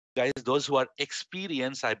guys, those who are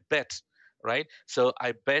experienced, I bet, right? So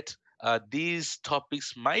I bet these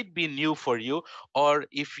topics might be new for you, or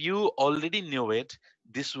if you already knew it,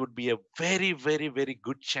 this would be a very, very, very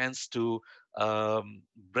good chance to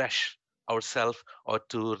brush ourselves or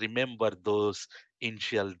to remember those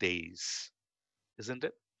initial days, isn't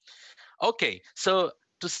it? Okay, so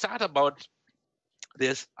to start about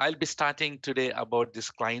this, I'll be starting today about this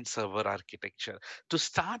client server architecture. To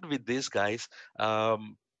start with this, guys,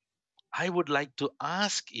 um, I would like to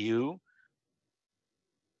ask you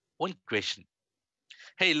one question.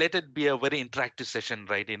 Hey, let it be a very interactive session,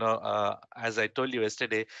 right? As I told you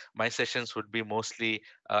yesterday, my sessions would be mostly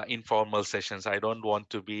informal sessions. I don't want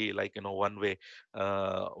to be like, one way,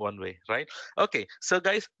 right? Okay, so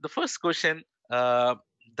guys, the first question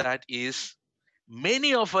that is,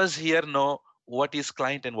 many of us here know what is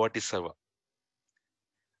client and what is server,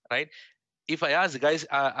 right? If I ask guys,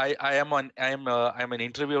 I'm an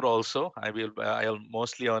interviewer also. I'll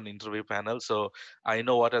mostly on interview panel, so I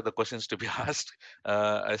know what are the questions to be asked,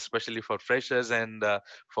 especially for freshers and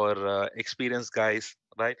for experienced guys,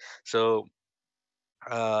 right? So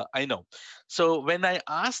I know. So when I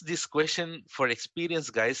ask this question for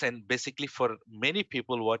experienced guys and basically for many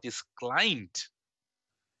people, what is client?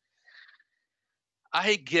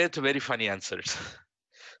 I get very funny answers.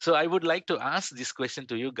 So I would like to ask this question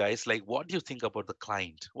to you guys, like, what do you think about the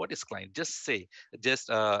client? What is client? Just say, just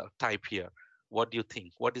type here. What do you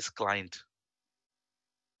think? What is client?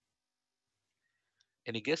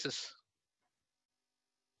 Any guesses?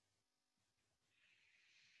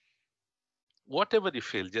 Whatever you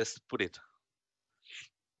feel, just put it.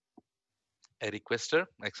 A requester,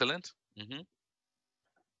 excellent.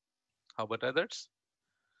 How about others?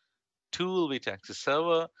 Tool which access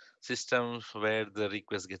server, systems where the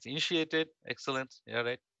request gets initiated, excellent. Yeah,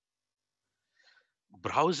 right.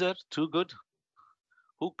 Browser, too good.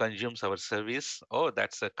 Who consumes our service? Oh,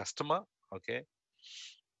 that's a customer. Okay,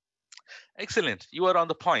 excellent. You are on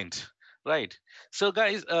the point. Right. So,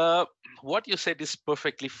 guys, what you said is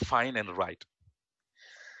perfectly fine and right.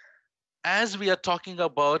 As we are talking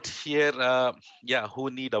about here, yeah,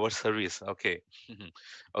 who need our service? Okay.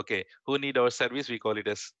 Okay. Who need our service? We call it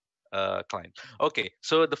as client. Okay.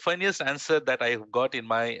 So, the funniest answer that I got in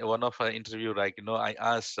my one of our interview, like, I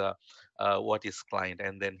asked, what is client?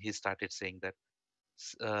 And then he started saying that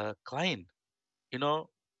client, you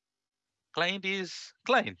know, client is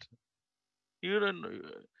client. You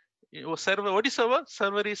don't server. What is server?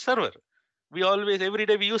 Server is server. We always every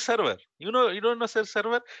day we use server. You don't know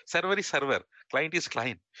server. Server is server. Client is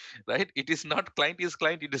client, right? It is not client is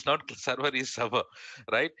client. It is not server is server,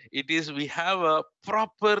 right? It is we have a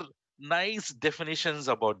proper nice definitions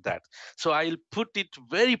about that. So I'll put it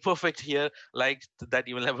very perfect here, like that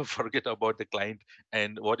you will never forget about the client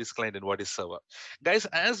and what is client and what is server. Guys,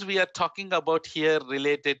 as we are talking about here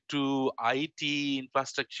related to IT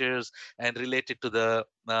infrastructures and related to the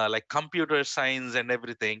like computer science and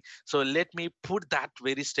everything, so let me put that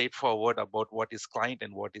very straightforward about what is client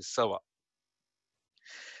and what is server.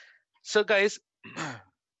 So guys,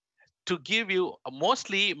 to give you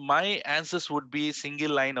mostly my answers would be single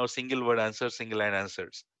line or single word answers, single line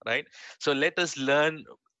answers, right? So let us learn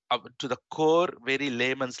to the core very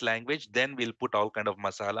layman's language, then we'll put all kind of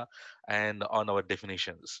masala and on our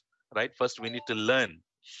definitions, right? First we need to learn.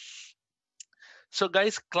 So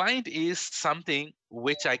guys, client is something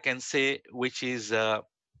which I can say which is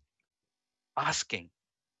asking,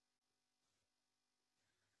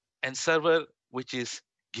 and server which is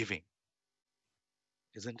giving,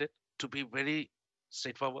 isn't it? To be very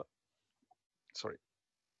straightforward. Sorry.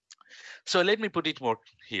 So let me put it more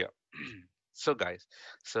here. So guys,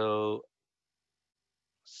 so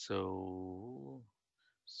so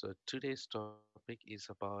so today's topic is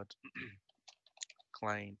about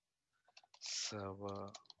client server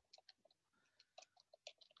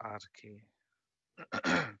architecture.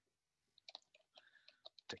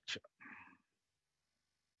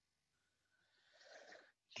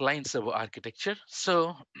 Client server architecture.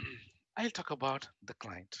 So I'll talk about the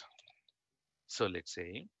client. So let's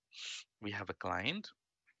say we have a client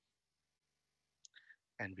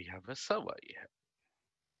and we have a server here.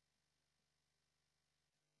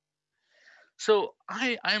 So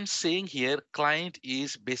I'm saying here client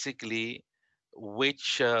is basically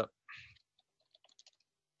which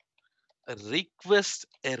request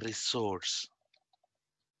a resource,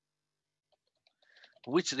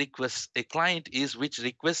 which requests a client is which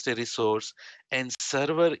requests a resource, and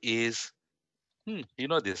server is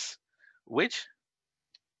this, which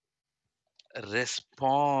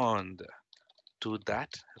respond to that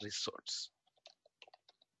resource.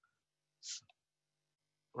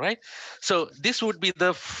 right? So this would be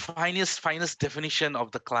the finest definition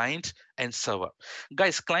of the client and server.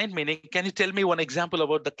 Guys, client meaning, can you tell me one example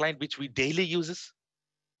about the client which we daily uses?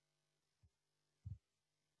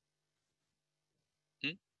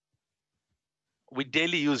 Hmm? We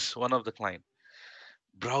daily use one of the client.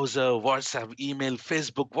 Browser, WhatsApp, email,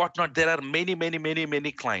 Facebook, whatnot. There are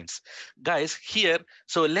many clients. Guys, here,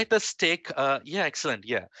 so let us take, yeah, excellent.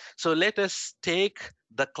 Yeah. So let us take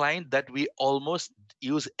the client that we almost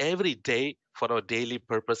use every day for our daily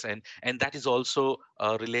purpose, and that is also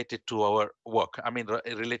related to our work. I mean,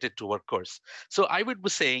 related to our course. So I would be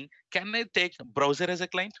saying, can I take browser as a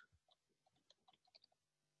client?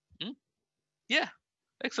 Hmm? Yeah,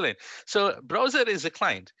 excellent. So browser is a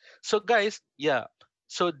client. So guys, yeah.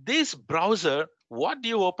 So this browser, what do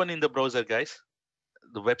you open in the browser, guys?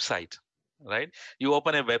 The website, right? You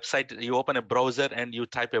open a website, you open a browser and you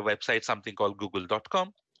type a website, something called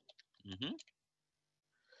google.com. Mhm.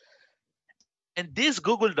 And this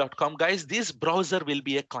google.com, guys, this browser will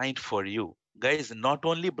be a client for you. Guys, not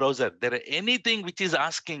only browser, there are anything which is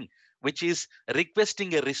asking, which is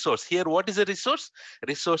requesting a resource. Here, what is a resource?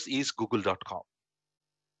 Resource is google.com,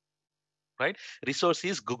 right? Resource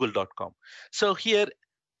is google.com. So here,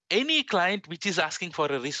 any client which is asking for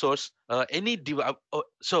a resource,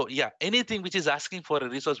 so yeah, anything which is asking for a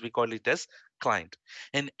resource, we call it as client.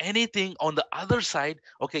 And anything on the other side,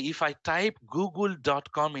 okay, if I type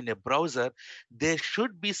google.com in a browser, there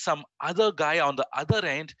should be some other guy on the other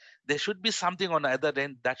end. There should be something on the other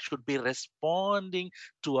end that should be responding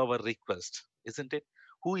to our request, isn't it?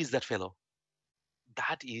 Who is that fellow?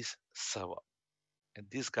 That is server. And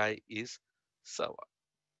this guy is server.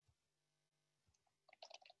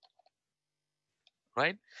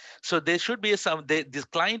 Right? So there should be this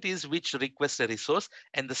client is which requests a resource,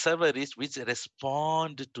 and the server is which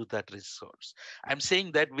respond to that resource. I'm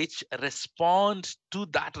saying that which respond to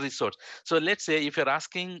that resource. So let's say if you're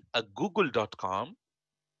asking a google.com,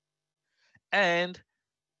 and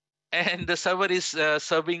the server is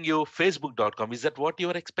serving you facebook.com, is that what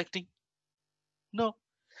you're expecting? No.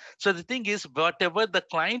 So the thing is, whatever the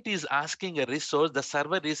client is asking a resource, the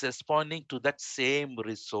server is responding to that same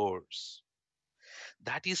resource.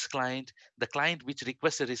 That is client, the client which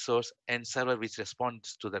requests a resource, and server which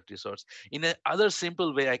responds to that resource. In a other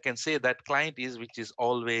simple way, I can say that client is which is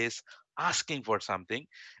always asking for something,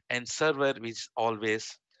 and server which is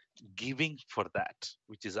always giving for that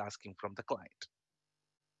which is asking from the client.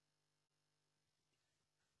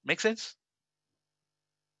 Make sense?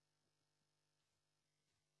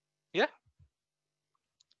 Yeah.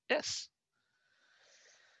 Yes.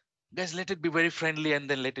 Guys, let it be very friendly and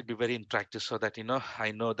then let it be very interactive, so that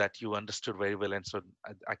I know that you understood very well, and so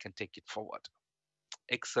I can take it forward.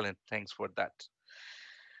 Excellent, thanks for that.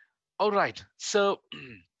 All right, so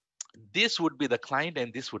this would be the client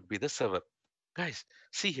and this would be the server. Guys,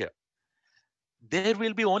 see here. There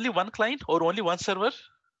will be only one client or only one server?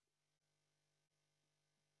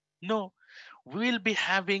 No, we will be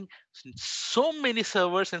having so many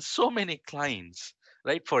servers and so many clients,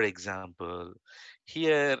 right? For example,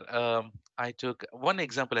 here I took one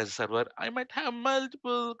example as a server. I might have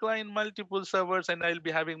multiple client, multiple servers, and I'll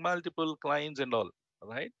be having multiple clients and all,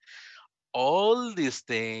 right? All these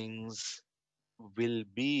things will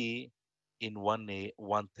be in one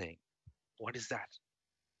thing. What is that?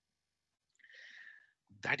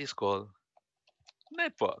 That is called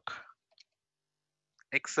network.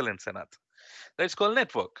 Excellent, Sanath. That's called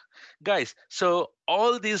network. Guys, so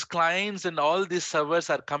all these clients and all these servers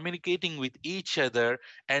are communicating with each other,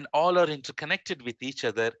 and all are interconnected with each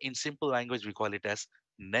other. In simple language, we call it as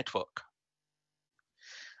network.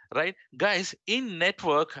 Right? Guys, in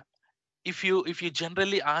network, if you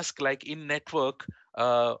generally ask like in network,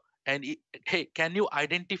 and hey, can you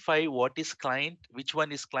identify what is client, which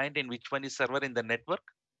one is client and which one is server in the network?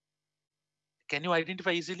 Can you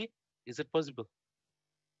identify easily? Is it possible?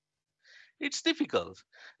 It's difficult,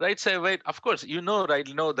 right? So wait, of course right,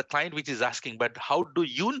 the client which is asking, but how do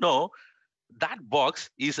you know that box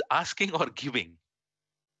is asking or giving?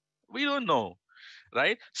 We don't know,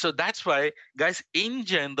 right? So that's why, guys, in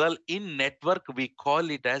general, in network we call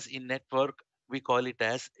it as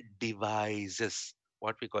devices.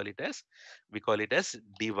 What we call it as? We call it as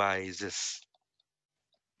devices.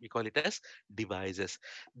 We call it as devices.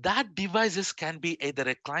 That devices can be either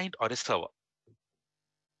a client or a server.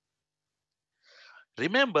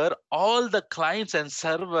 Remember, all the clients and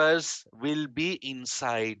servers will be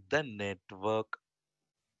inside the network.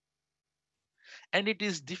 And it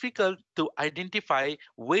is difficult to identify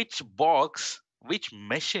which box, which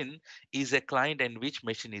machine is a client and which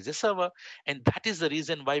machine is a server. And that is the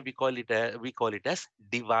reason why we call it as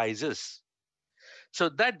devices. So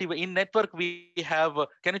that in network we have.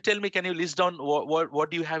 Can you tell me? Can you list down what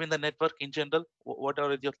do you have in the network in general? What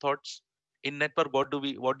are your thoughts in network? What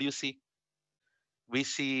do you see? We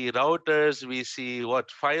see routers, we see what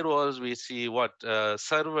firewalls, we see what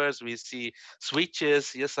servers, we see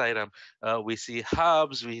switches. Yes, Iram. We see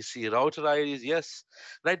hubs, we see router IDs. Yes,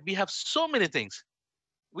 right. We have so many things.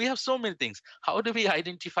 We have so many things. How do we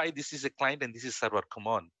identify this is a client and this is server? Come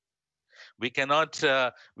on, we cannot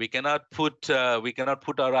put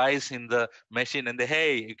our eyes in the machine and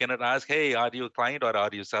hey, you cannot ask, hey, are you a client or are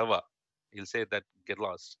you server? You'll say that get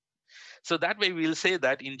lost. So that way we'll say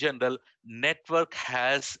that in general, network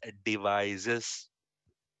has devices,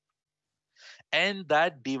 and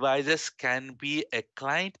that devices can be a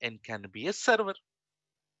client and can be a server.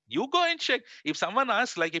 You go and check. If someone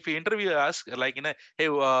asks, like if you interview ask, like hey,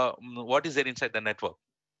 what is there inside the network?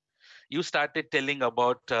 You started telling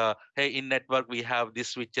about, hey, in network we have these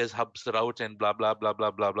switches, hubs, routes, and blah blah blah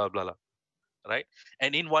blah blah blah blah, blah, right?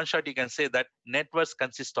 And in one shot, you can say that networks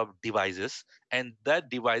consist of devices, and that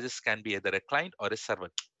devices can be either a client or a server.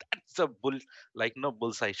 That's a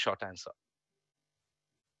bullseye short answer.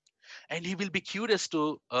 And he will be curious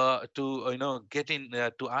to get in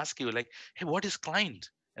to ask you like, hey, what is client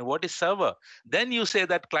and what is server? Then you say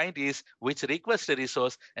that client is which request a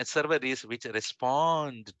resource, and server is which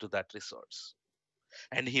respond to that resource.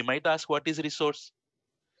 And he might ask, what is resource?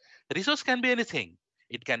 Resource can be anything.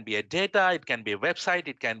 It can be a data, it can be a website,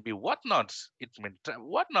 it can be whatnot. It mean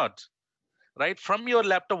whatnot, right? From your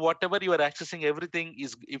laptop, whatever you are accessing, everything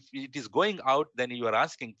is, if it is going out, then you are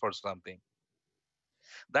asking for something.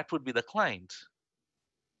 That would be the client,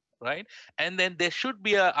 right? And then there should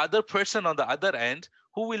be a other person on the other end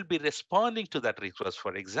who will be responding to that request.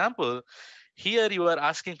 For example, here you are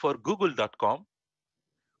asking for google.com.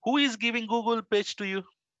 Who is giving Google page to you?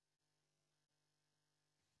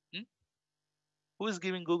 Hmm? Who is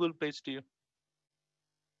giving Google page to you?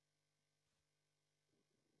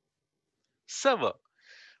 Server.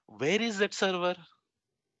 Where is that server?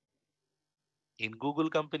 In Google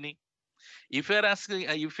company. If you're asking,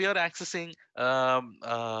 if you're accessing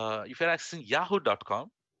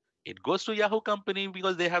yahoo.com, it goes to Yahoo company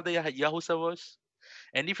because they have the Yahoo servers.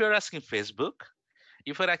 And if you're asking Facebook,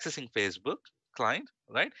 if you're accessing Facebook client,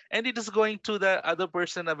 right, and it is going to the other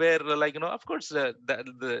person where, of course,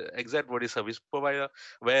 the exact word is service provider,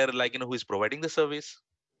 where, who is providing the service,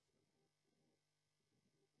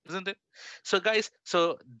 isn't it? So guys,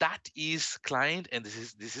 so that is client and this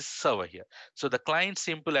is server here. So the client,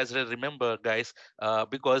 simple as I remember, guys,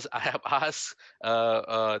 because I have asked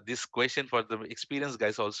this question for the experienced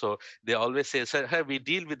guys also. They always say, sir, hey, we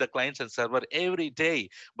deal with the clients and server every day,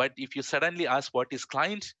 but if you suddenly ask what is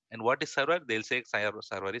client and what is server, they'll say server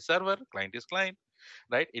is server, client is client,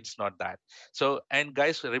 right? It's not that. So, and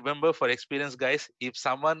guys, remember, for experienced guys, if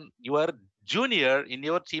someone, you are junior in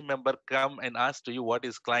your team member, come and ask to you what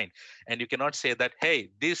is client, and you cannot say that, hey,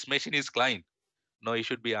 this machine is client. No, you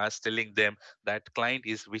should be asked, telling them that client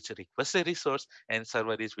is which request a resource and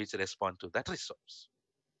server is which respond to that resource.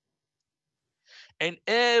 And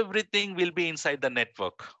everything will be inside the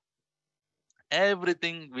network.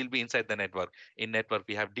 Everything will be inside the network. In network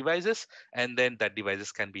we have devices, and then that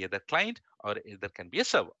devices can be either client or either can be a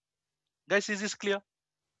server. Guys, is this clear?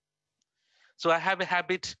 So I have a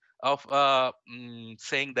habit of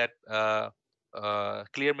saying that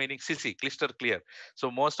clear meaning CC, crystal clear.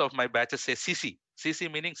 So most of my batches say CC.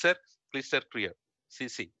 CC meaning, sir, crystal clear.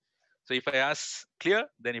 CC. So if I ask clear,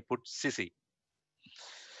 then you put CC.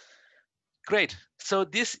 Great. So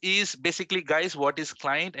this is basically, guys, what is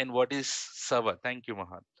client and what is server. Thank you,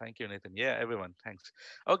 Mahan. Thank you, Nathan. Yeah, everyone. Thanks.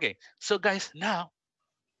 Okay. So guys, now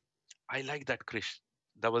I like that, Krish.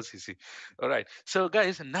 Double CC. All right. So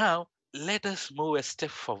guys, now let us move a step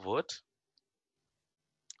forward.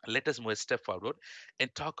 Let us move a step forward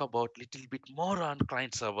and talk about little bit more on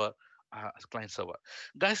client server.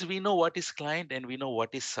 Guys, we know what is client and we know what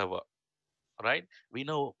is server, right? We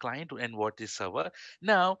know client and what is server.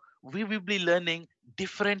 Now we will be learning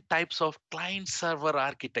different types of client server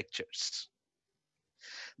architectures.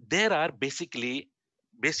 There are basically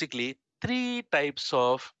three types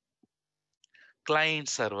of client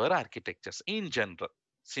server architectures in general.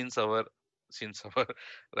 Since our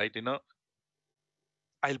right,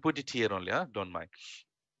 I'll put it here only, huh? Don't mind.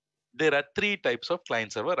 There are three types of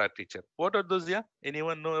client server architecture. What are those? Yeah,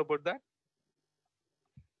 anyone know about that?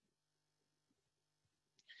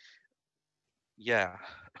 Yeah,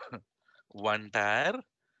 one tier,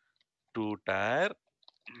 two tier,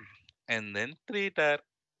 and then three tier.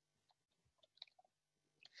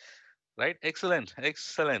 Right? Excellent,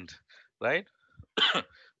 excellent. Right?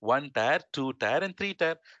 One tier, two tier, and three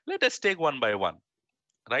tier. Let us take one by one.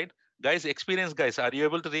 right? Guys, experience guys, are you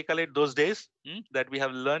able to recollect those days, that we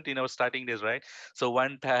have learned in our starting days, right? So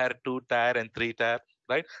one tier, two tier, and three tier,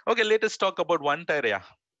 right? Okay, let us talk about one tier. Yeah,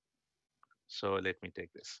 so let me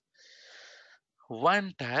take this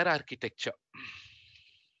one tier architecture.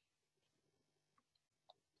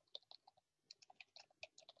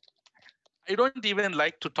 I don't even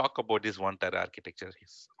like to talk about this one tier architecture,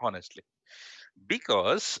 honestly,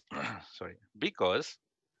 because sorry, because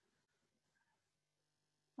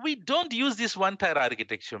we don't use this one tier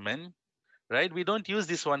architecture, man, right? We don't use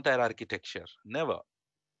this one tier architecture, never,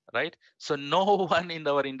 right? So no one in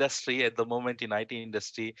our industry at the moment, in IT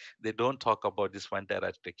industry, they don't talk about this one tier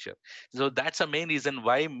architecture. So that's the main reason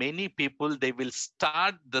why many people, they will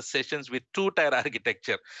start the sessions with two tier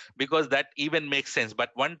architecture, because that even makes sense, but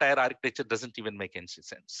one tier architecture doesn't even make any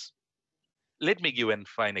sense. Let me give a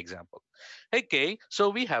fine example. Okay, so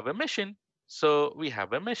we have a machine. So we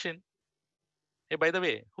have a machine. Hey, by the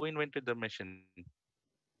way, who invented the machine?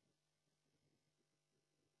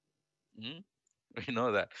 Hmm? We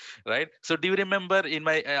know that, right? So do you remember in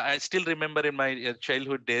my I still remember in my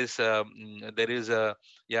childhood days, there is a,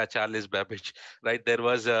 yeah, Charles Babbage, right? There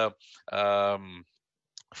was a um,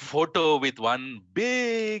 photo with one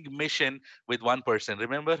big mission with one person,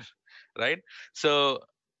 remember? Right? So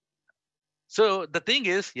the thing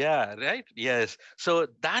is, yeah, right, yes, so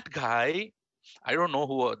that guy, I don't know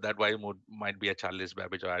who that guy might be, a Charles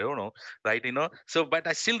Babbage, or I don't know, right? So but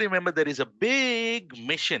I still remember there is a big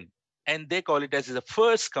mission, and they call it as the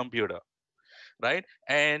first computer, right?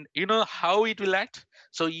 And you know how it will act?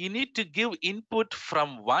 So you need to give input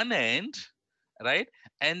from one end, right?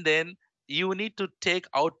 And then you need to take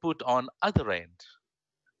output on other end.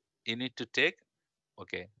 You need to take,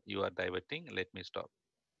 okay, you are diverting, let me stop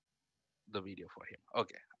the video for him.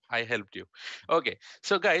 Okay, I helped you. Okay,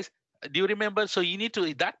 so guys, do you remember? So you need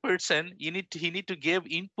to, that person, he need to give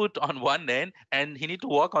input on one end, and he need to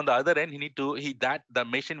work on the other end. He need to, he that the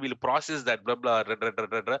machine will process that blah blah, rah, rah, rah,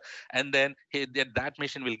 rah, rah, and then that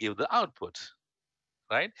machine will give the output,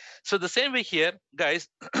 right? So the same way here, guys,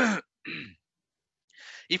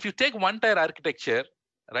 if you take one tier architecture,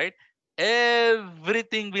 right,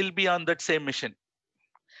 everything will be on that same machine.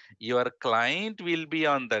 Your client will be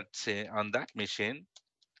on that, say, on that machine.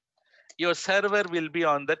 Your server will be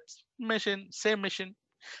on that machine, same machine.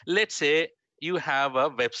 Let's say you have a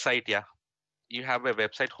website, yeah, you have a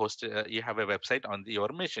website hosted, you have a website on your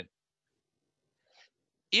machine.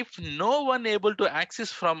 If no one able to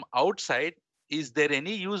access from outside, is there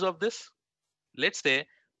any use of this? Let's say,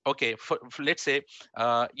 okay, let's say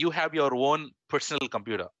you have your own personal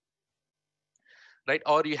computer, right?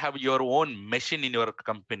 Or you have your own machine in your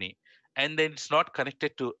company, and then it's not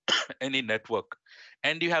connected to any network,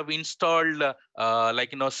 and you have installed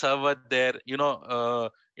like, server there, in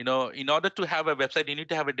order to have a website, you need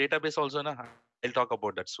to have a database also, na? I'll talk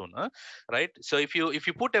about that soon, huh? Right? So if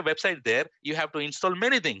you put a website there, you have to install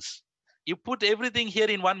many things. You put everything here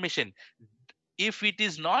in one machine. If it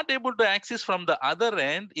is not able to access from the other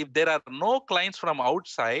end, if there are no clients from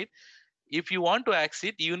outside, if you want to access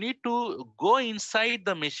it, you need to go inside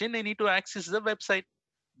the machine and need to access the website.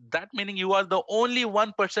 That meaning you are the only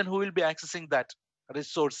one person who will be accessing that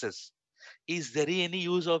resources. Is there any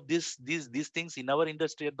use of these things in our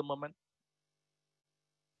industry at the moment?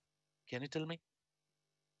 Can you tell me?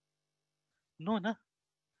 No, na?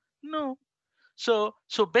 No. So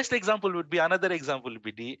best example would be, another example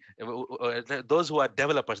would be those who are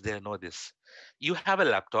developers, they know this. You have a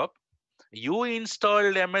laptop, you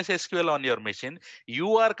installed MS SQL on your machine,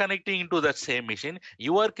 you are connecting into that same machine,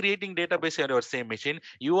 you are creating database on your same machine,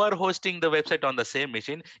 you are hosting the website on the same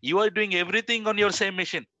machine, you are doing everything on your same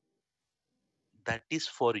machine. That is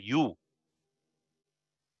for you.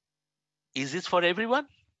 Is this for everyone?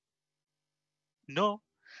 No.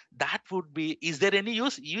 That would be, is there any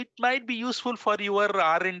use? It might be useful for your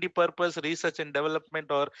R&D purpose, research and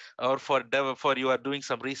development, or for you are doing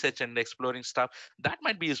some research and exploring stuff. That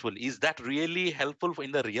might be useful. Is that really helpful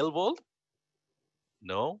in the real world?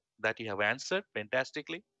 No. That you have answered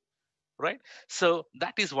fantastically, right? So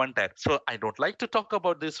that is one tier. So I don't like to talk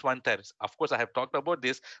about this one tier. Of course, I have talked about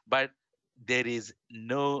this, but there is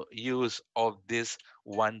no use of this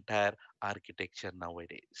one tier architecture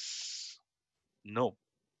nowadays. No.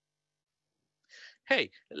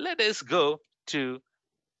 Hey, let us go to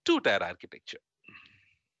two tier architecture.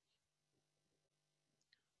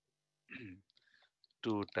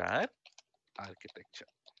 Two tier architecture.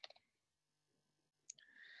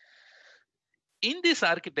 In this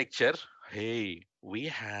architecture, hey, we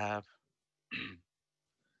have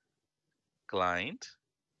client,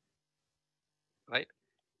 right?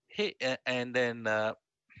 Hey, and then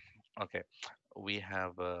okay, we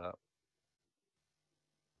have uh,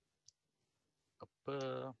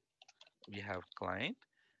 we have client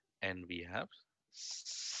and we have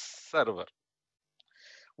server.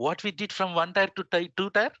 What we did from one tier to two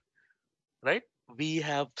tier, right? We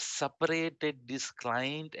have separated this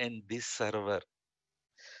client and this server.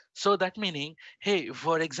 So that meaning, hey,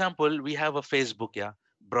 for example, we have a Facebook, yeah,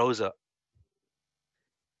 browser.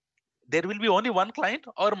 There will be only one client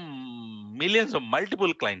or millions of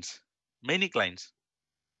multiple clients, many clients,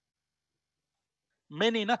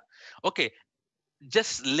 many, na? Okay,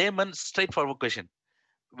 just layman straightforward question.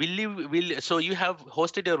 Will so you have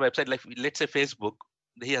hosted your website, like let's say Facebook,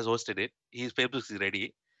 he has hosted it, his Facebook is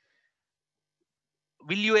ready.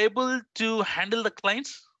 Will you able to handle the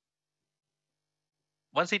clients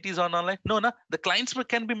once it is on online? No, no, the clients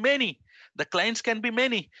can be many. The clients can be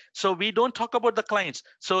many. So we don't talk about the clients.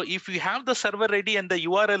 So if you have the server ready and the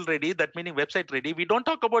URL ready, that meaning website ready, we don't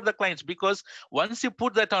talk about the clients, because once you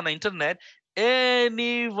put that on the internet,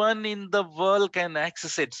 anyone in the world can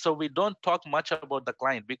access it. So we don't talk much about the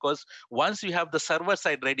client, because once you have the server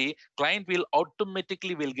side ready, client will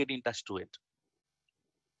automatically will get in touch to it,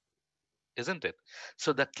 isn't it?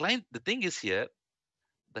 So the client, the thing is here,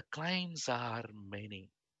 the clients are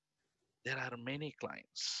many. There are many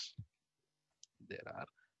clients. There are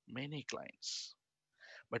many clients.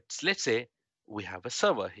 But let's say we have a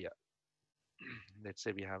server here. Let's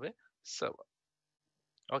say we have a server.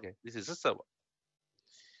 Okay, this is a server.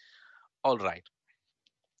 All right,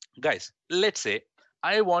 guys, let's say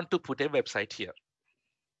I want to put a website here.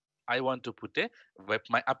 I want to put a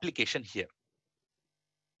my application here.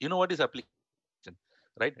 You know what is application,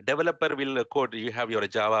 right? Developer will code. You have your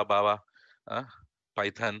Java, Bava, uh,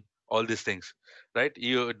 Python, all these things, right?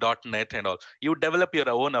 You .NET and all. You develop your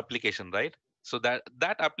own application, right? So that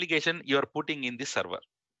application you're putting in the server.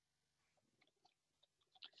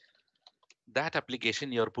 That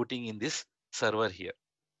application you're putting in this server here.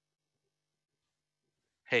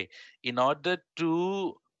 Hey, in order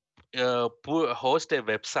to host a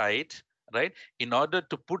website, right? In order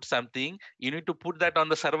to put something, you need to put that on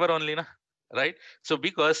the server only, na? Right? So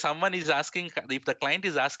because someone is asking, if the client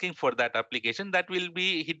is asking for that application, that will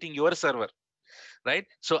be hitting your server, right?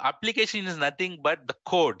 So application is nothing but the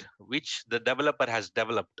code which the developer has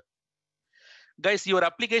developed. Guys, your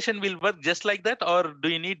application will work just like that, or do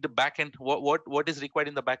you need the backend? What is required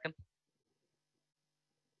in the backend?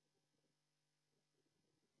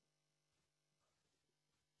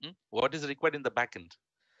 What is required in the backend?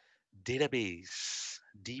 Database,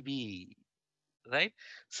 DB, right?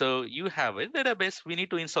 So you have a database. We need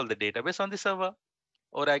to install the database on the server.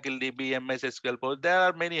 Oracle DB, MS SQL Post. There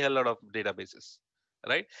are many, a lot of databases,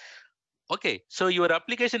 right? Okay, so your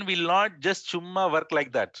application will not just chumma work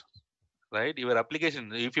like that, right? Your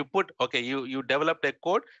application, if you put, okay, you developed a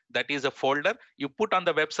code that is a folder. You put on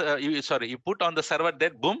the website. You put on the server.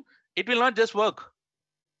 That boom, it will not just work,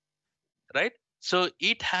 right? So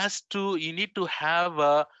it has to, you need to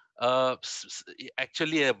have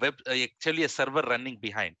actually a actually a server running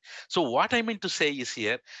behind. So what I mean to say is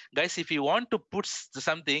here, guys, if you want to put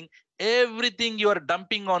something, everything you are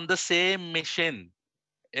dumping on the same machine.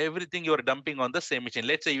 Everything you are dumping on the same machine.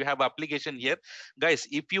 Let's say you have application here, guys.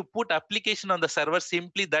 If you put application on the server,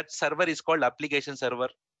 simply that server is called application server.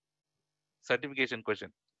 Certification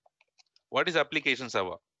question: what is application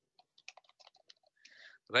server?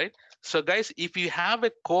 Right? So guys, if you have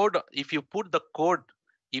a code, if you put the code,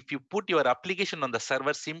 if you put your application on the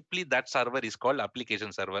server, simply that server is called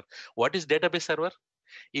application server. What is database server?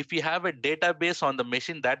 If you have a database on the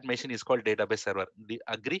machine, that machine is called database server. Do you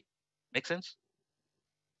agree? Make sense?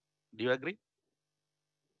 Do you agree?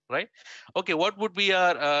 Right? Okay, what would be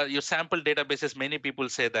your sample databases? Many people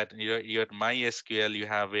say that your MySQL, you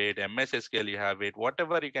have it, MS SQL, you have it,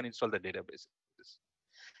 whatever, you can install the databases.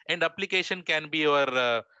 And application can be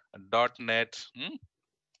your .NET,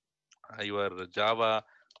 your Java,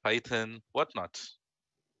 Python, whatnot.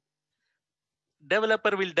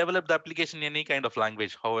 Developer will develop the application in any kind of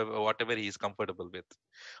language, however, whatever he is comfortable with.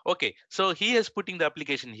 Okay, so he is putting the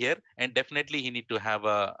application here, and definitely he need to have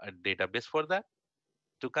a database for that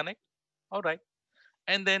to connect. All right,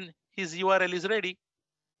 and then his URL is ready.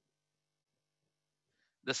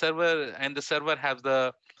 The server has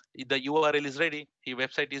the URL is ready. His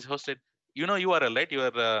website is hosted. You know URL, right?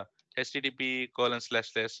 Your HTTP colon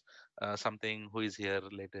slash slash something. Who is here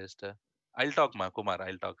latest? I'll talk, Kumar.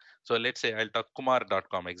 I'll talk. So let's say I'll talk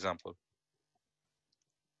kumar.com example.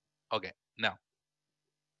 Okay. Now,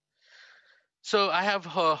 so I have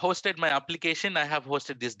hosted my application. I have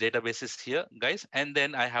hosted these databases here, guys, and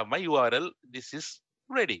then I have my URL. This is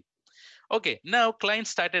ready. Okay. Now client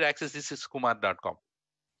started access. This is kumar.com.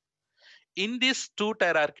 In this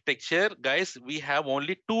two-tier architecture, guys, we have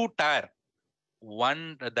only two tier.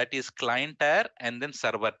 One that is client tier and then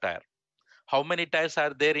server tier. How many tiers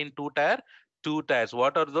are there in two tier? Two tiers.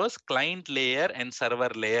 What are those? Client layer and server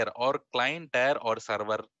layer, or client tier or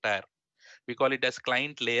server tier. We call it as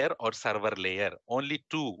client layer or server layer. Only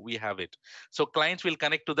two we have it. So clients will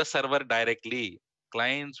connect to the server directly.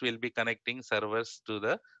 Clients will be connecting servers to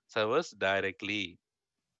the servers directly.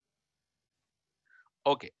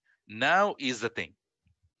 Okay. Now is the thing.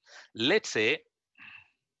 Let's say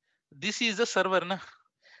this is the server. Na?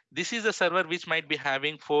 This is the server which might be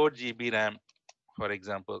having 4 GB RAM, for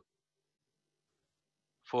example,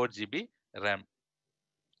 4 GB RAM.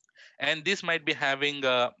 And this might be having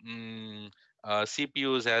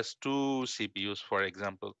CPUs as two CPUs, for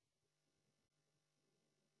example,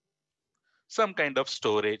 some kind of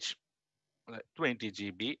storage, 20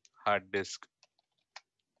 GB hard disk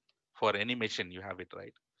for any machine. You have it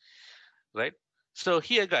right? So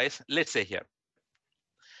here, guys, let's say here,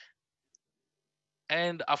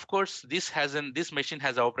 and of course, this machine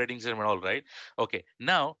has operating system and all, right? Okay,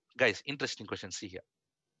 now, guys, interesting question. See here,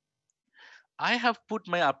 I have put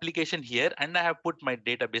my application here and I have put my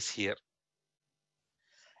database here.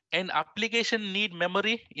 An application need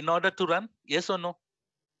memory in order to run? Yes or no?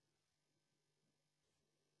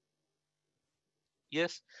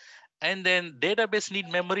 Yes. And then database need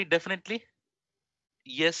memory, definitely.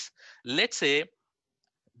 Yes. Let's say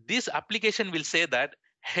this application will say that,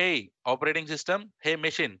 hey, operating system, hey,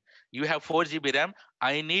 machine, you have 4 GB RAM.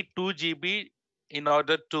 I need 2 GB in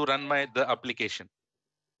order to run the application.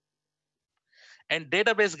 And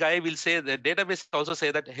database guy will say, the database also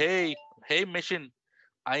say that, hey, machine,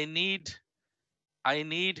 I need I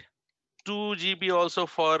need 2 GB also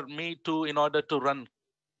for me to in order to run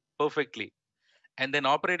perfectly. And then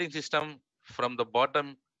operating system from the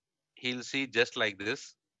bottom, he'll see just like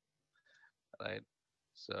this, right?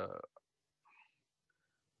 So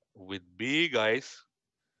with big eyes,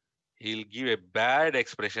 he'll give a bad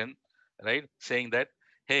expression, right? Saying that,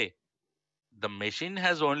 hey, the machine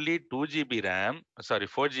has only 2 GB RAM, sorry,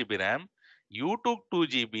 4 GB RAM. You took 2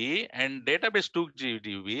 GB and database took 2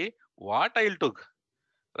 GB. What I'll took,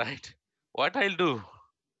 right? What I'll do,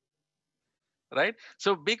 right?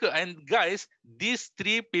 So big, and guys, these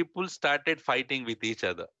three people started fighting with each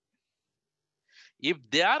other. If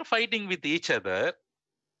they are fighting with each other,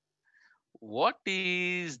 what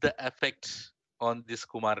is the effect on this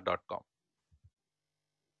kumar.com?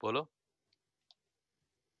 Polo?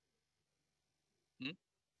 Hmm?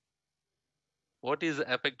 What is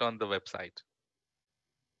the effect on the website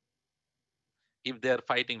if they are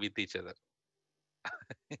fighting with each other?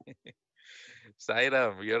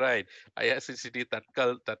 Sairam, you're right. IRCCT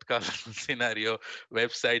Tatkal scenario,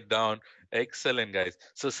 website down. Excellent, guys.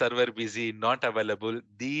 So server busy, not available.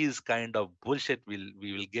 These kind of bullshit we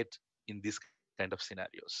will get in these kind of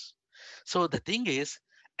scenarios. So the thing is,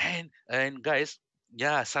 and guys,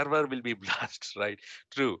 yeah, server will be blast, right?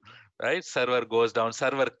 True, right? Server goes down,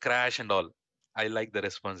 server crash and all. I like the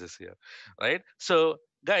responses here, right? So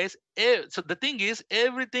guys, so the thing is,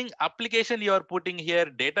 everything application you are putting here,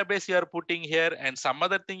 database you are putting here, and some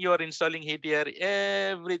other thing you are installing it here,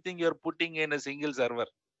 everything you are putting in a single server.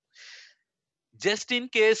 Just in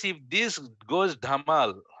case if this goes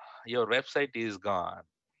dhamal, your website is gone.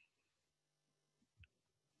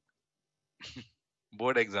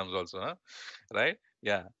 Board exams also, huh? Right?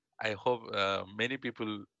 Yeah, I hope many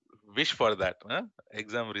people wish for that, huh?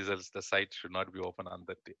 Exam results, the site should not be open on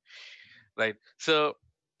that day, right? So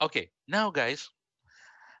okay, now guys,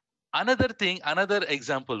 another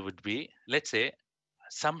example would be, let's say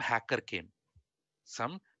some hacker came,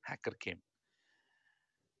 some hacker came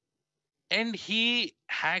and he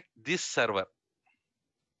hacked this server.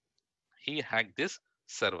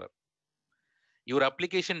 Your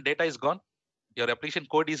application data is gone, your application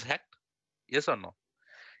code is hacked. Yes or no?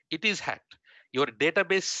 It is hacked. Your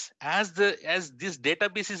database, as this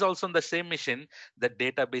database is also on the same machine, the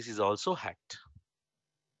database is also hacked.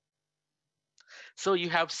 So you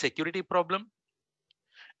have security problem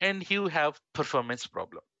and you have performance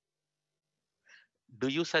problem. Do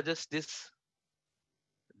you suggest this?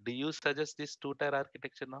 Do you suggest this two-tier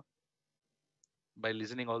architecture now by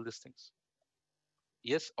listening all these things?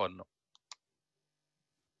 Yes or no?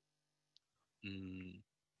 Mm,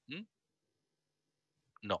 hmm?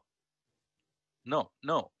 No,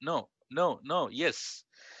 no. Yes,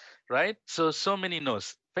 right? So many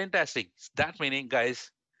no's. Fantastic. That meaning,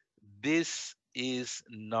 guys, this is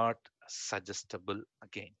not suggestible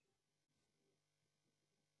again.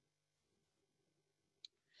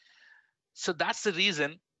 So that's the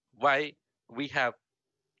reason why we have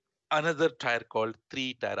another tier called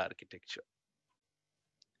three-tier architecture.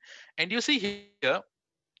 And you see here,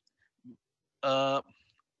 uh,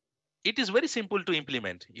 it is very simple to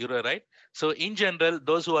implement. You're right. So in general,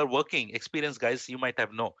 those who are working, experienced guys, you might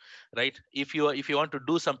have know, right? If you want to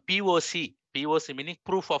do some POC meaning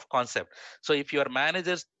proof of concept. So if your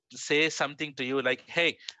managers say something to you like,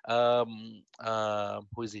 hey,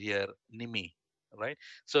 who is here, Nimi, right?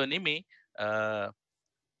 So Nimi, uh,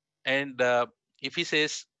 and if he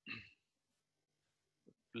says,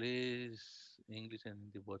 please English and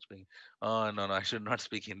Hindi both speaking. Oh no, I should not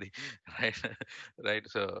speak Hindi, right? Right.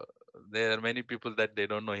 So there are many people that they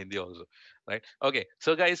don't know Hindi also, right? Okay.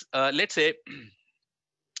 So guys, let's say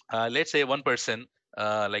one person,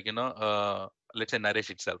 like let's say Naresh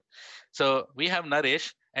itself. So we have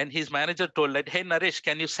Naresh, and his manager told that, hey Naresh,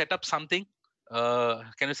 can you set up something?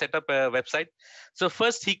 Can you set up a website? So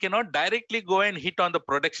first, he cannot directly go and hit on the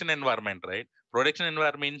production environment, right? Production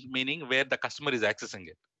environment meaning where the customer is accessing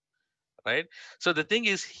it, right? So the thing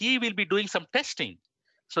is, he will be doing some testing.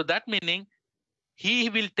 So that meaning he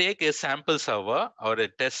will take a sample server or a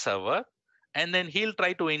test server, and then he'll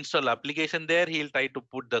try to install application there. He'll try to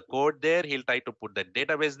put the code there. He'll try to put the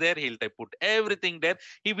database there. He'll try to put everything there.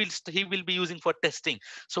 He will be using for testing.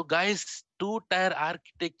 So guys, two-tier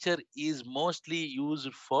architecture is mostly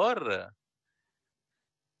used for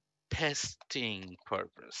testing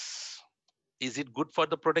purpose. Is it good for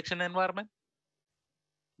the production environment?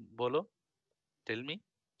 Bolo, tell me,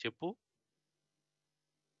 Chepu.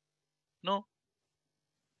 No.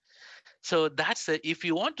 So if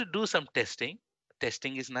you want to do some testing,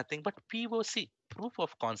 testing is nothing but POC, proof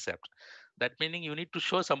of concept. That meaning you need to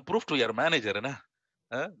show some proof to your manager, na?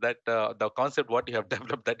 That the concept what you have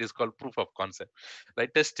developed, that is called proof of concept,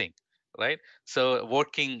 right? Testing, right? So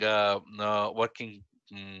working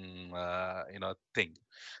thing.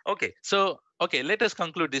 Okay, so okay, let us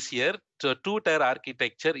conclude this here. So two-tier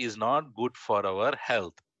architecture is not good for our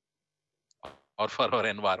health or for our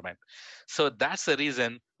environment. So that's the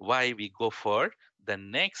reason why we go for the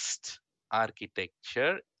next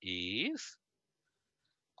architecture is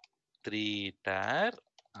three-tier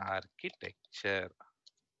architecture.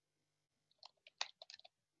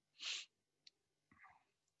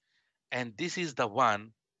 And this is the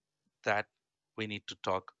one that we need to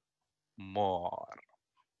talk more.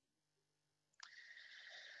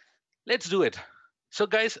 Let's do it. So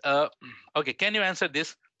guys, okay, can you answer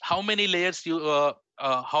this? How many layers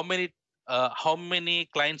how many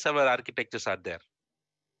client server architectures are there?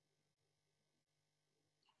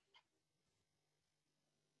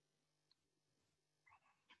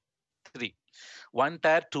 Three. One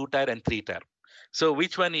tier, two tier, and three tier. So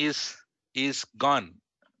which one is gone?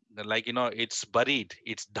 Like it's buried,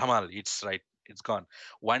 it's dhamal, it's right, it's gone.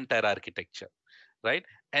 One tier architecture, right?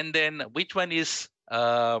 And then which one is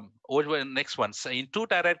next one? So in two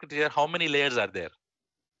tier architecture, how many layers are there?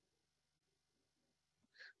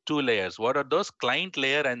 Two layers. What are those? Client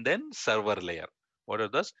layer and then server layer. What are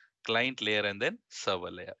those? Client layer and then server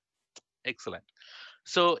layer. Excellent.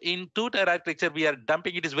 So in two-tier architecture, we are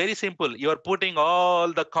dumping. It is very simple. You are putting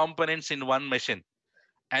all the components in one machine,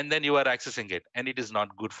 and then you are accessing it, and it is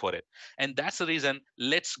not good for it. And that's the reason.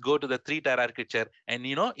 Let's go to the three-tier architecture. And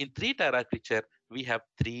in three-tier architecture, we have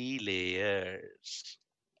three layers.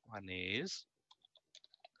 One is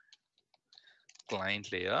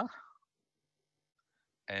client layer,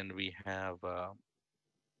 and we have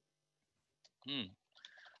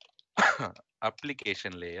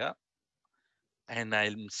application layer, and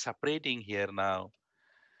I'm separating here now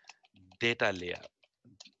data layer.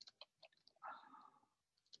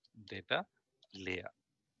 Data layer.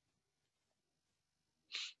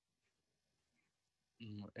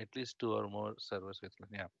 At least two or more servers with,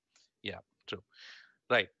 yeah, true.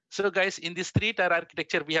 Right. So guys, in this three-tier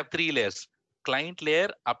architecture, we have three layers: client layer,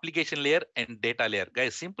 application layer, and data layer.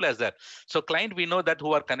 Guys, simple as that. So client, we know that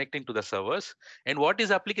who are connecting to the servers. And what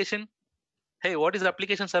is application? Hey, what is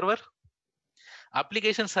application server?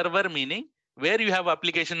 Application server meaning where you have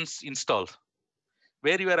applications installed,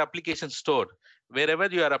 where your application stored, wherever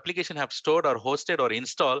your application have stored or hosted or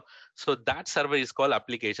installed. So that server is called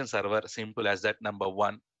application server. Simple as that, number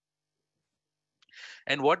one.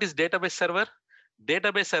 And what is database server?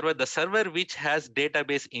 Database server, the server which has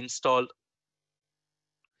database installed.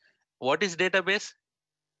 What is database?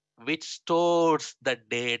 Which stores the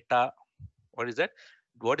data. What is that?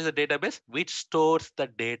 What is a database? Which stores the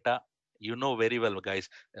data. You know very well, guys.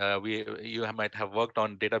 You might have worked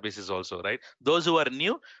on databases also, right? Those who are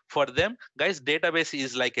new, for them, guys, database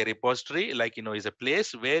is like a repository, like, is a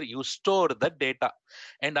place where you store the data,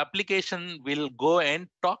 and application will go and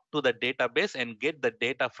talk to the database and get the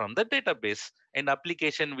data from the database, and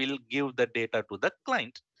application will give the data to the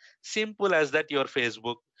client. Simple as that. Your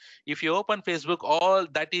Facebook, if you open Facebook, all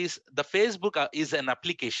that is the Facebook is an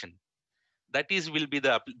application. That is will be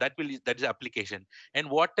the that is application. And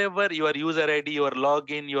whatever your user ID, your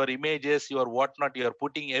login, your images, your whatnot you're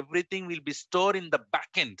putting, everything will be stored in the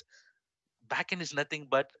backend. Backend is nothing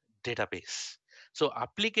but database. So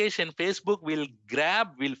application Facebook will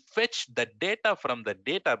fetch the data from the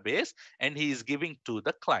database, and he is giving to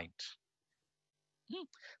the client. Hmm.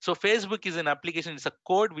 So Facebook is an application, it's a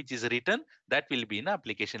code which is written, that will be in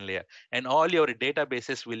application layer, and all your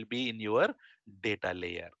databases will be in your data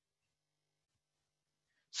layer.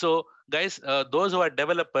 So guys, those who are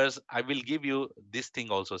developers, I will give you this thing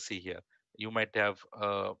also. See here, you might have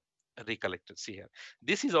recollected. See here,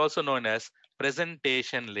 this is also known as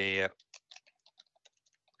presentation layer.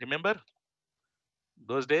 Remember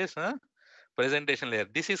those days, huh? Presentation layer.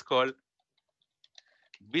 This is called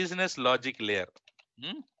business logic layer.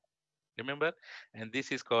 Hmm? Remember? And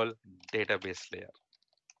this is called database layer.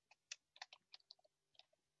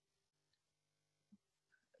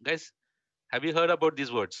 Guys, have you heard about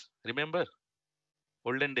these words? Remember?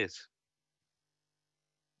 Olden days.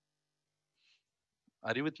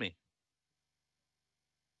 Are you with me?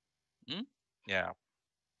 Hmm? Yeah.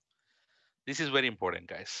 This is very important,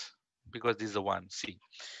 guys, because this is the one. See.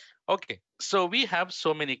 Okay. So we have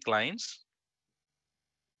so many clients.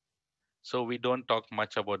 So we don't talk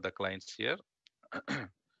much about the clients here.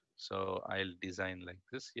 So I'll design like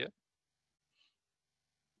this here.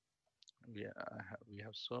 We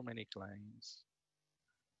have so many clients.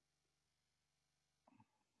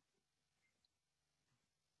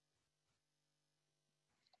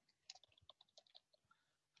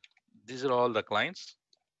 These are all the clients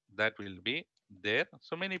that will be there.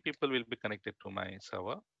 So many people will be connected to my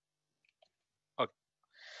server. Okay.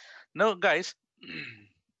 Now, guys,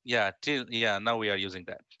 yeah, now we are using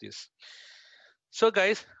that. This. So,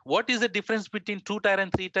 guys, what is the difference between 2-tier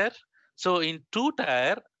and 3-tier? So, in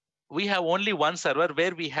 2-tier, we have only one server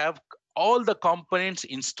where we have all the components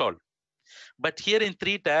installed. But here in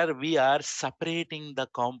 3-tier, we are separating the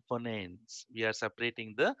components. We are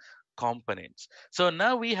separating the components. So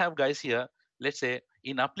now we have, guys, here, let's say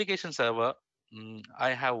in application server,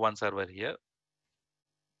 I have one server here,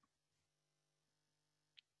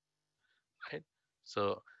 right?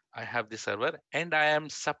 So I have the server, and I am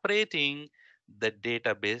separating the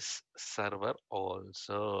database server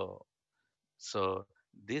also. So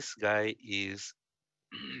this guy is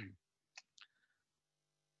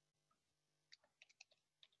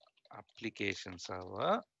application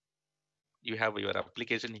server. You have your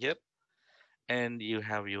application here, and you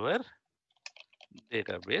have your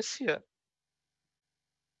database here.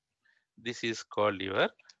 This is called your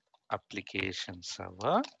application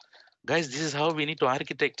server. Guys, this is how we need to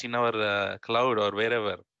architect in our cloud or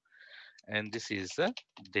wherever. And this is the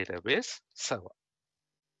database server.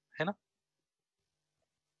 You know?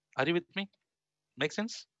 Are you with me? Make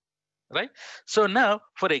sense? Right? So now,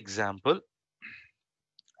 for example,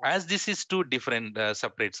 as this is two different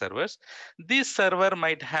separate servers, this server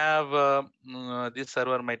might have 4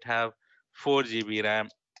 GB RAM,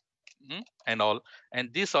 and all,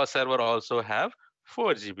 and this server also have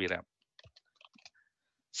 4 GB RAM.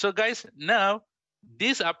 So guys, now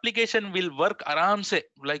this application will work around, say,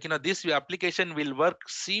 like, this application will work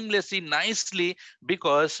seamlessly, nicely,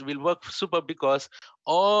 because will work super, because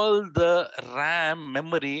all the RAM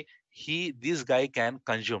memory, this guy can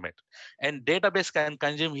consume it, and database can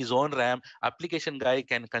consume his own RAM, application guy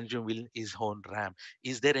can consume his own RAM.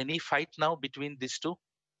 Is there any fight now between these two?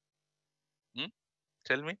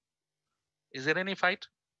 Tell me, is there any fight?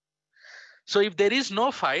 So if there is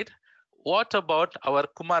no fight, what about our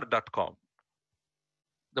kumar.com?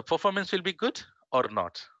 The performance will be good or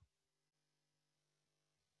not?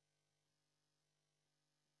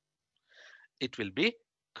 It will be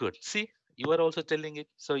good. See, you are also telling it,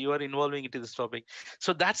 so you are involving it in this topic.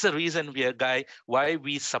 So that's the reason we are, guy, why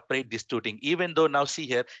we separate this two things. Even though now, see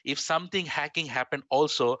here, if something hacking happened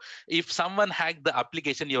also, if someone hacked the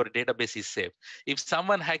application, your database is safe. If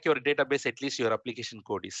someone hack your database, at least your application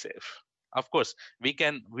code is safe. Of course,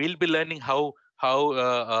 we'll be learning how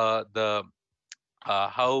the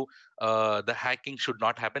hacking should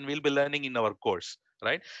not happen. We'll be learning in our course,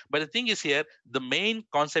 right? But the thing is here, the main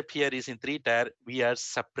concept here is in 3-tier, we are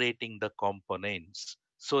separating the components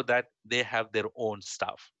so that they have their own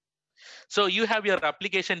stuff. So you have your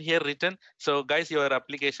application here written. So guys, your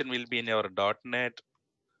application will be in your .NET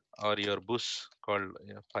or your bush called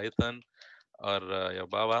Python or your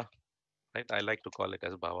Java, right? I like to call it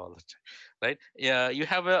as Java all the time, right? Yeah, you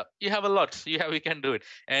have a lot. You can do it.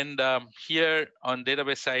 And here on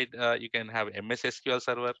database side, you can have MS SQL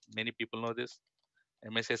Server. Many people know this.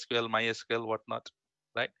 MS SQL, MySQL, whatnot,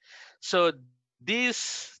 right? So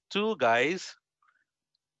these two guys,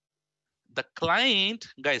 the client,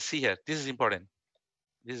 guys, see here. This is important.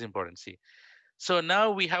 This is important. See. So now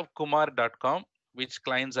we have kumar.com, which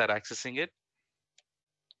clients are accessing it.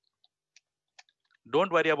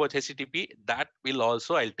 Don't worry about HTTP. That will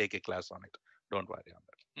also, I'll take a class on it. Don't worry on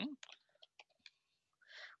that.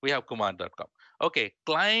 We have kumar.com. Okay,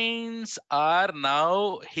 clients are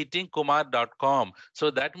now hitting kumar.com. So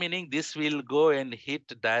that meaning this will go and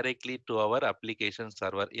hit directly to our application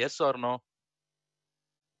server. Yes or no?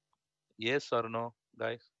 Yes or no,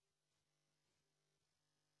 guys?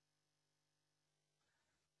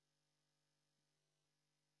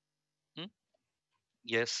 Hmm?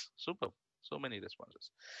 Yes, super. So many responses.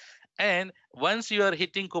 And once you are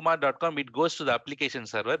hitting kumar.com, it goes to the application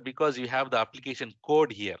server because you have the application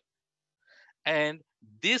code here. And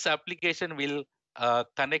this application will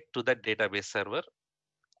connect to the database server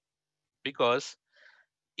because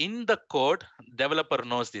in the code, developer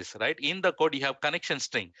knows this, right? In the code, you have connection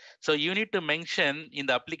string. So you need to mention in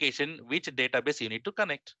the application which database you need to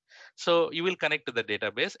connect. So you will connect to the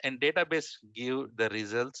database and database give the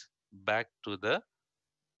results back to the,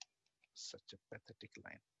 such a pathetic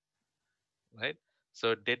line, right?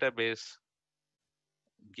 So database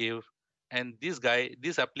give, and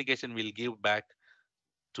this application will give back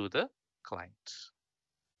to the client.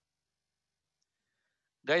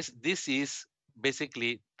 Guys, this is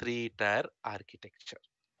basically three-tier architecture.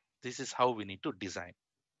 This is how we need to design.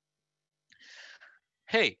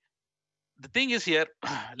 Hey, the thing is here,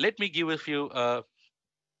 let me give a few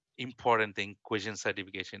important thing, question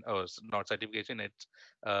certification, or not certification, it's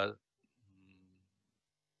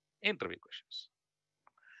interview questions.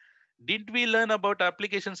 Did we learn about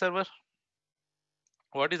application server?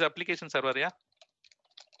 What is application server? Yeah.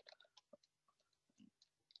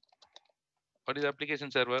 What is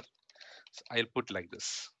application server? So I'll put like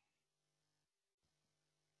this.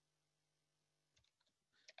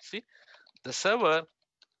 See, the server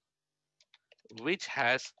which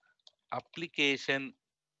has application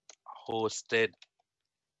hosted,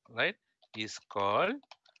 right, is called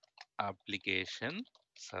application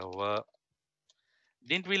server.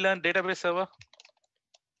 Didn't we learn database server?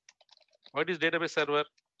 What is database server?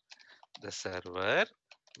 The server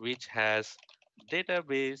which has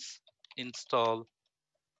database install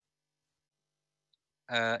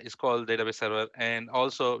is called database server, and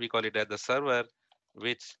also we call it as the server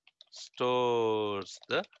which stores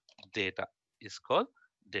the data is called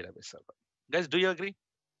database server. Guys, do you agree?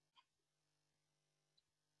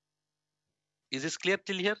 Is this clear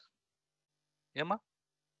till here? Emma,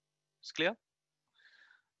 it's clear,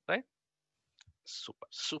 right? Super,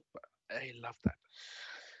 super. I love that.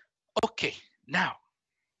 Okay, now,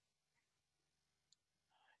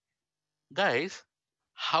 guys,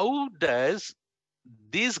 how does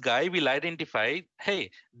this guy will identify,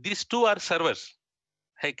 hey, these two are servers?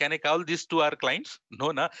 Hey, can I call these two are clients?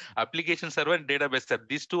 No, na. Application server and database server.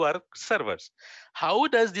 These two are servers. How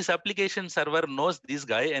does this application server knows this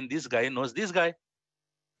guy and this guy knows this guy?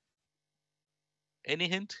 Any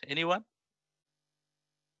hint? Anyone?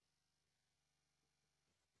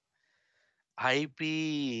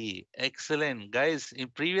 IP. Excellent. Guys,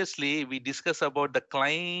 previously we discussed about the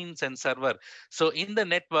clients and server. So in the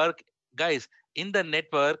network, guys, in the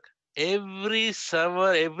network, every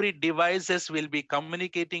server, every devices will be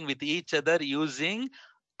communicating with each other using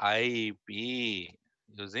IP.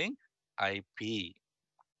 Using IP.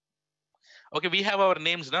 Okay, we have our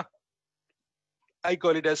names now. I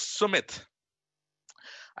call it as Sumit.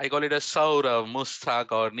 I call it as Saurav,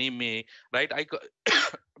 Mustaq, or Nimi, right?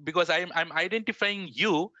 Because I'm identifying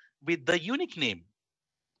you with the unique name.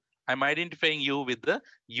 I'm identifying you with the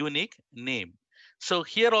unique name. So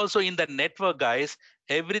here also in the network, guys,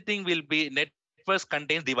 everything will be networks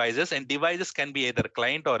contains devices, and devices can be either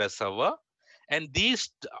client or a server. And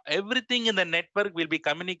these everything in the network will be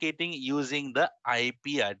communicating using the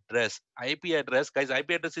IP address. IP address, guys,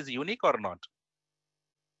 IP address is unique or not?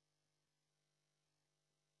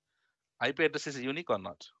 IP address is unique or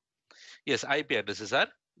not? Yes, IP addresses are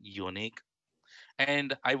unique.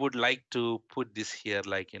 And I would like to put this here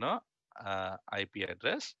like, IP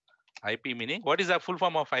address. IP meaning, what is the full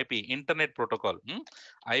form of IP? Internet protocol.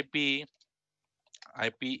 IP,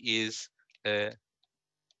 IP is a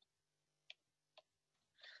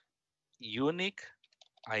unique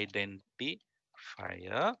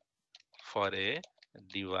identifier for a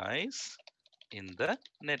device in the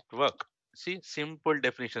network. See, simple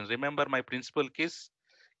definitions. Remember my principal keys?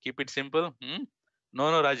 Keep it simple.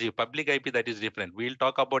 No, Rajiv. Public IP, that is different. We'll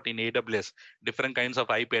talk about in AWS different kinds of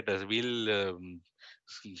IP address. We'll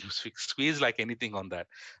squeeze like anything on that,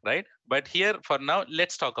 right? But here, for now,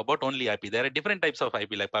 let's talk about only IP. There are different types of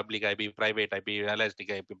IP, like public IP, private IP, elastic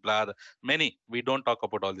IP, blah, many. We don't talk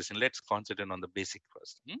about all this, and let's concentrate on the basic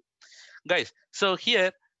first. Guys, so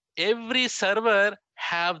here every server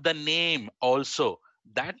have the name also.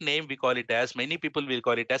 That name we call it as, many people will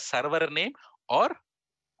call it as server name, or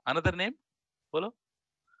another name, follow,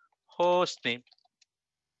 host name,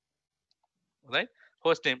 right?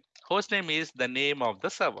 Host name is the name of the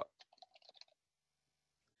server.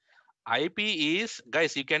 IP is,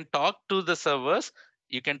 guys, you can talk to the servers,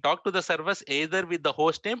 either with the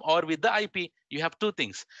host name or with the IP. You have two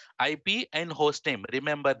things, IP and host name.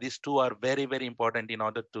 Remember, these two are very, very important in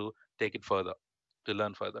order to take it further, to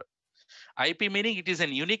learn further. IP meaning it is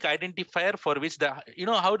an unique identifier for which the,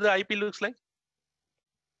 how the IP looks like.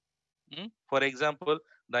 For example,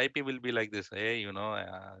 the IP will be like this. Hey,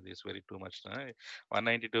 this very too much.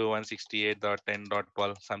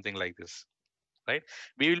 192.168.10.12, something like this, right?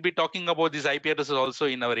 We will be talking about these IP addresses also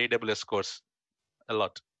in our AWS course a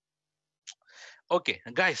lot. Okay,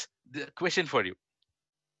 guys, the question for you.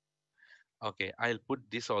 Okay, I'll put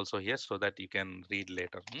this also here so that you can read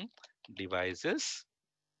later. Devices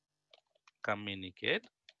communicate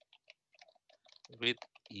with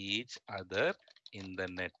each other in the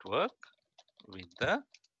network with the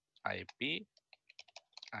IP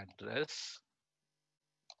address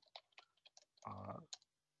or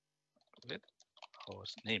with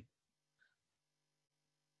host name.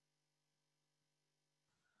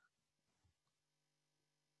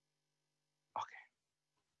 Okay,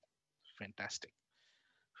 fantastic.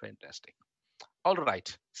 All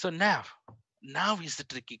right, so now is the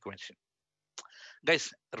tricky question.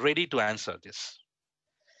 Guys, ready to answer this?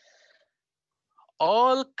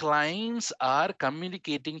 All clients are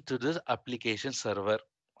communicating to the application server.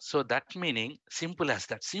 So that meaning, simple as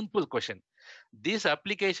that, simple question. This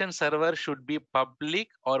application server should be public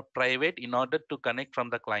or private in order to connect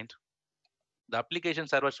from the client. The application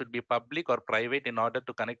server should be public or private in order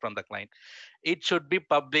to connect from the client. It should be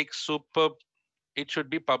public, superb. It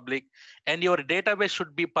should be public. And your database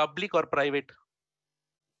should be public or private?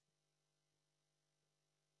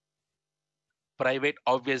 Private,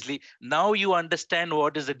 obviously. Now you understand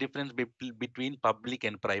what is the difference between public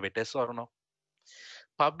and private, yes or no?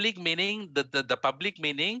 Public meaning, the public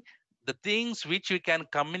meaning, the things which you can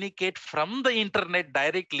communicate from the internet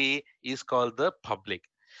directly is called the public.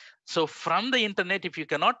 So from the internet, if you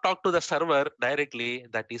cannot talk to the server directly,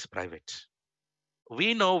 that is private.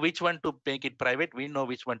 We know which one to make it private. We know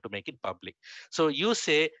which one to make it public. So you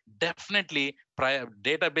say definitely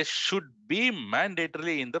database should be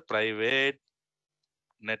mandatorily in the private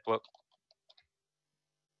network.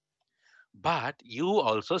 But you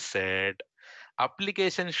also said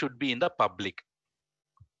application should be in the public.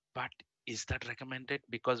 But is that recommended?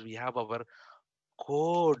 Because we have our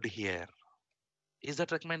code here. Is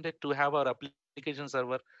that recommended to have our application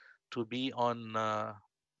server to be on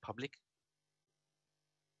public?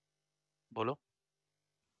 Bolo?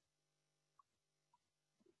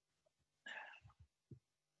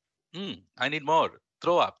 I need more.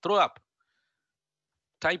 Throw up.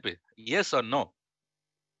 Type it. Yes or no?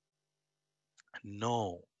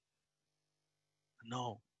 No.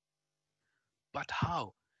 But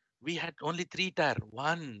how? We had only 3 tier.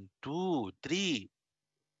 1, 2, 3.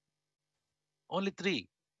 Only 3.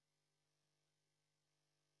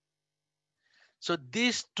 So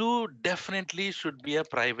these two definitely should be a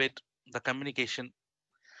private, the communication.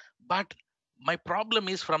 But my problem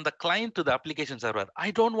is from the client to the application server.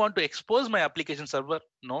 I don't want to expose my application server.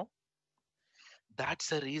 No. That's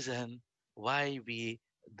the reason why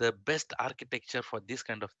the best architecture for this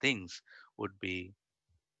kind of things would be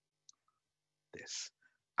this.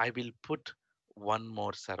 I will put one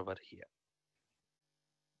more server here.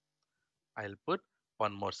 I'll put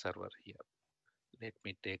one more server here. Let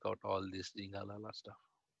me take out all this jingalala stuff.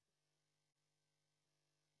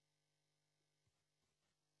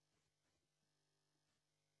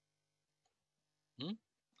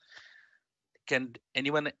 Can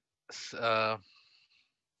anyone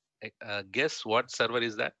guess what server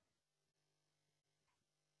is that?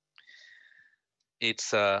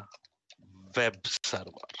 It's a web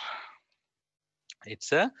server.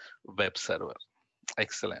 It's a web server.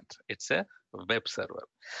 Excellent. It's a web server.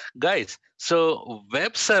 Guys, so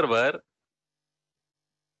web server,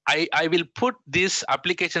 I will put this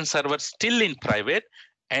application server still in private,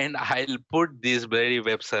 and I'll put this very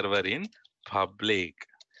web server in public.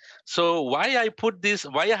 So why I put this,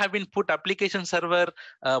 why I haven't put application server,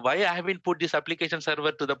 why I haven't put this application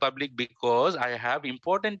server to the public? Because I have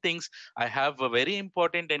important things. I have a very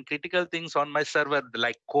important and critical things on my server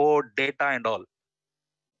like code, data, and all.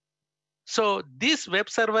 So this web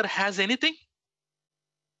server has anything?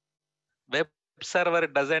 Web server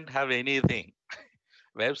doesn't have anything.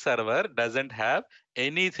 Web server doesn't have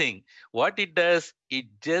anything. What it does, it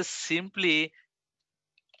just simply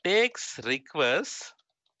takes requests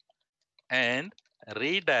and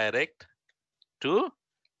redirect to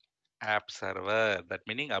app server, that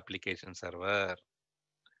meaning application server.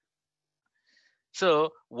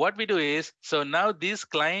 So what we do is, so now this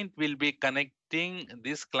client will be connecting,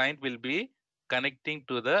 this client will be connecting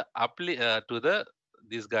to the to the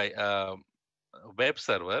this guy web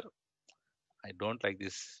server. I don't like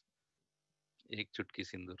this ek chutki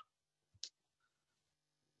sindur,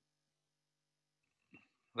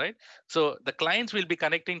 right? So the clients will be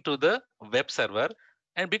connecting to the web server,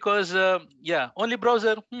 and because yeah, only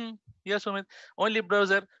browser. Yes, Sumit, only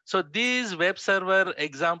browser. So these web server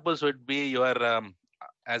examples would be your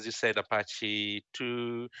as you said, Apache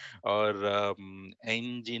 2 or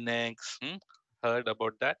Nginx. Heard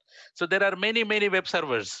about that? So there are many web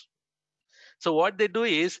servers. So what they do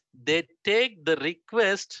is they take the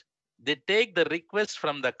request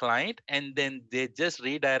from the client, and then they just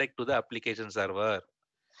redirect to the application server.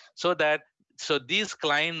 So that, so these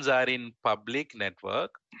clients are in public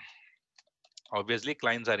network. Obviously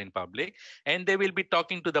clients are in public, and they will be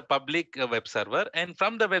talking to the public web server, and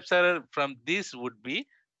from the web server, from this would be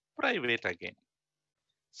private again.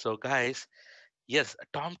 So guys, yes,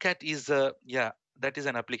 Tomcat is yeah, that is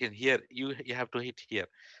an application. Here you have to hit here.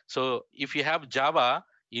 So if you have Java,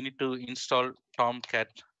 you need to install Tomcat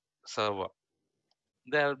server.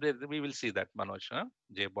 There we will see that, Manoj, huh?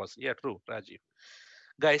 JBoss. Yeah, true, Rajiv.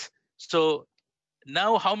 Guys, so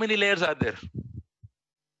now how many layers are there?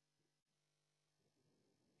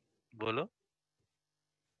 Bolo.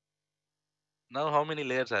 Now how many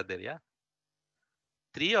layers are there? Yeah,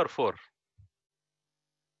 3 or 4.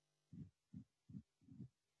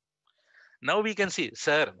 Now we can see,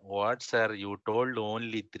 sir. What, sir? You told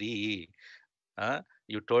only 3.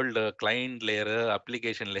 You told client layer,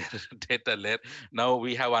 application layer, data layer. Now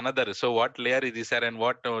we have another. So what layer is this, sir? And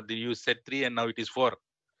what do you said 3, and now it is 4.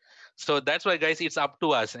 So that's why, guys, it's up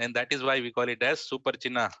to us, and that is why we call it as super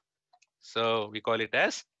china. So we call it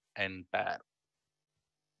as entire.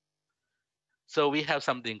 So we have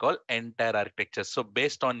something called entire architecture. So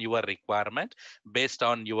based on your requirement, based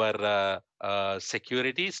on your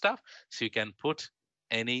security stuff, so you can put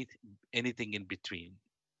anything in between.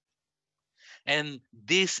 And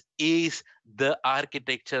this is the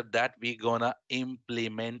architecture that we're gonna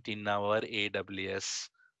implement in our AWS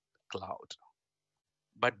cloud.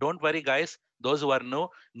 But don't worry, guys. Those who are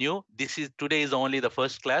new, this is today is only the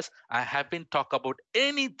first class. I haven't talked about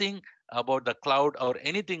anything about the cloud or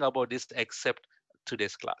anything about this except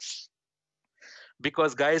today's class.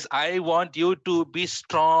 Because guys, I want you to be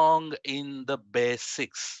strong in the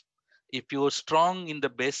basics. If you're strong in the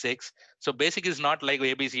basics, so basic is not like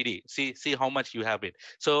ABCD. See how much you have it.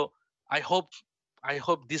 So I hope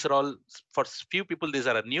these are all, for few people these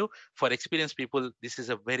are new. For experienced people, this is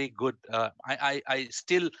a very good. I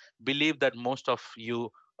still believe that most of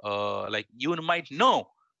you like you might know,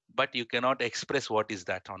 but you cannot express what is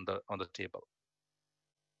that on the table.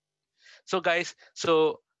 So guys,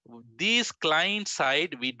 so these client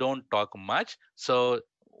side we don't talk much. So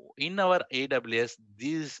in our AWS,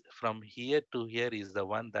 this from here to here is the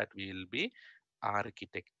one that we will be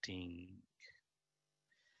architecting.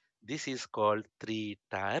 This is called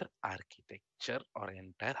 3-tier architecture or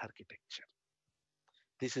entire architecture.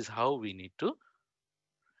 This is how we need to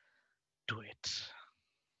do it.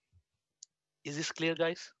 Is this clear,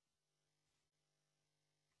 guys?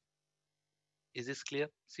 Is this clear?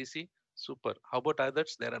 CC? Super. How about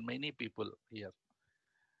others? There are many people here.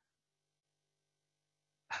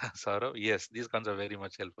 Saurav? Yes, these ones are very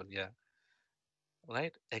much helpful. Yeah.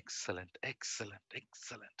 Right? Excellent.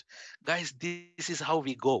 Guys, this is how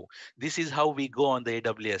we go. This is how we go on the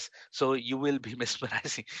AWS. So you will be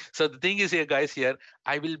mesmerizing. So the thing is here, guys, here,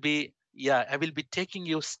 I will be, yeah, I will be taking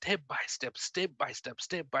you step by step,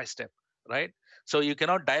 right? So you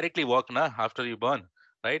cannot directly walk now after you burn,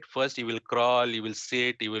 right? First you will crawl, you will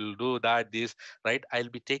sit, you will do that, this, right? I'll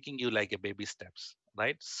be taking you like a baby steps,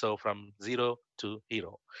 right? So from zero to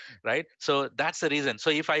hero, right? So that's the reason. So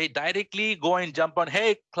if I directly go and jump on,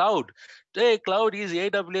 hey, cloud is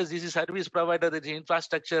AWS, this is service provider, this is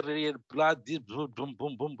infrastructure, blah, this, boom, boom,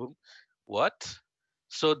 boom, boom, boom. What?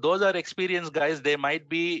 So those are experienced guys. They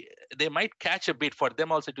might catch a bit. For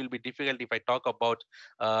them also, it will be difficult if I talk about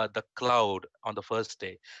the cloud on the first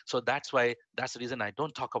day. So that's the reason I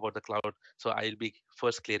don't talk about the cloud. So I'll be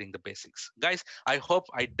first clearing the basics, guys. I hope,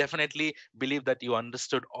 I definitely believe that you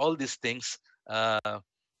understood all these things.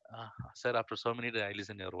 Sir, after so many days, I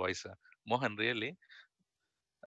listen your voice. Mohan, really?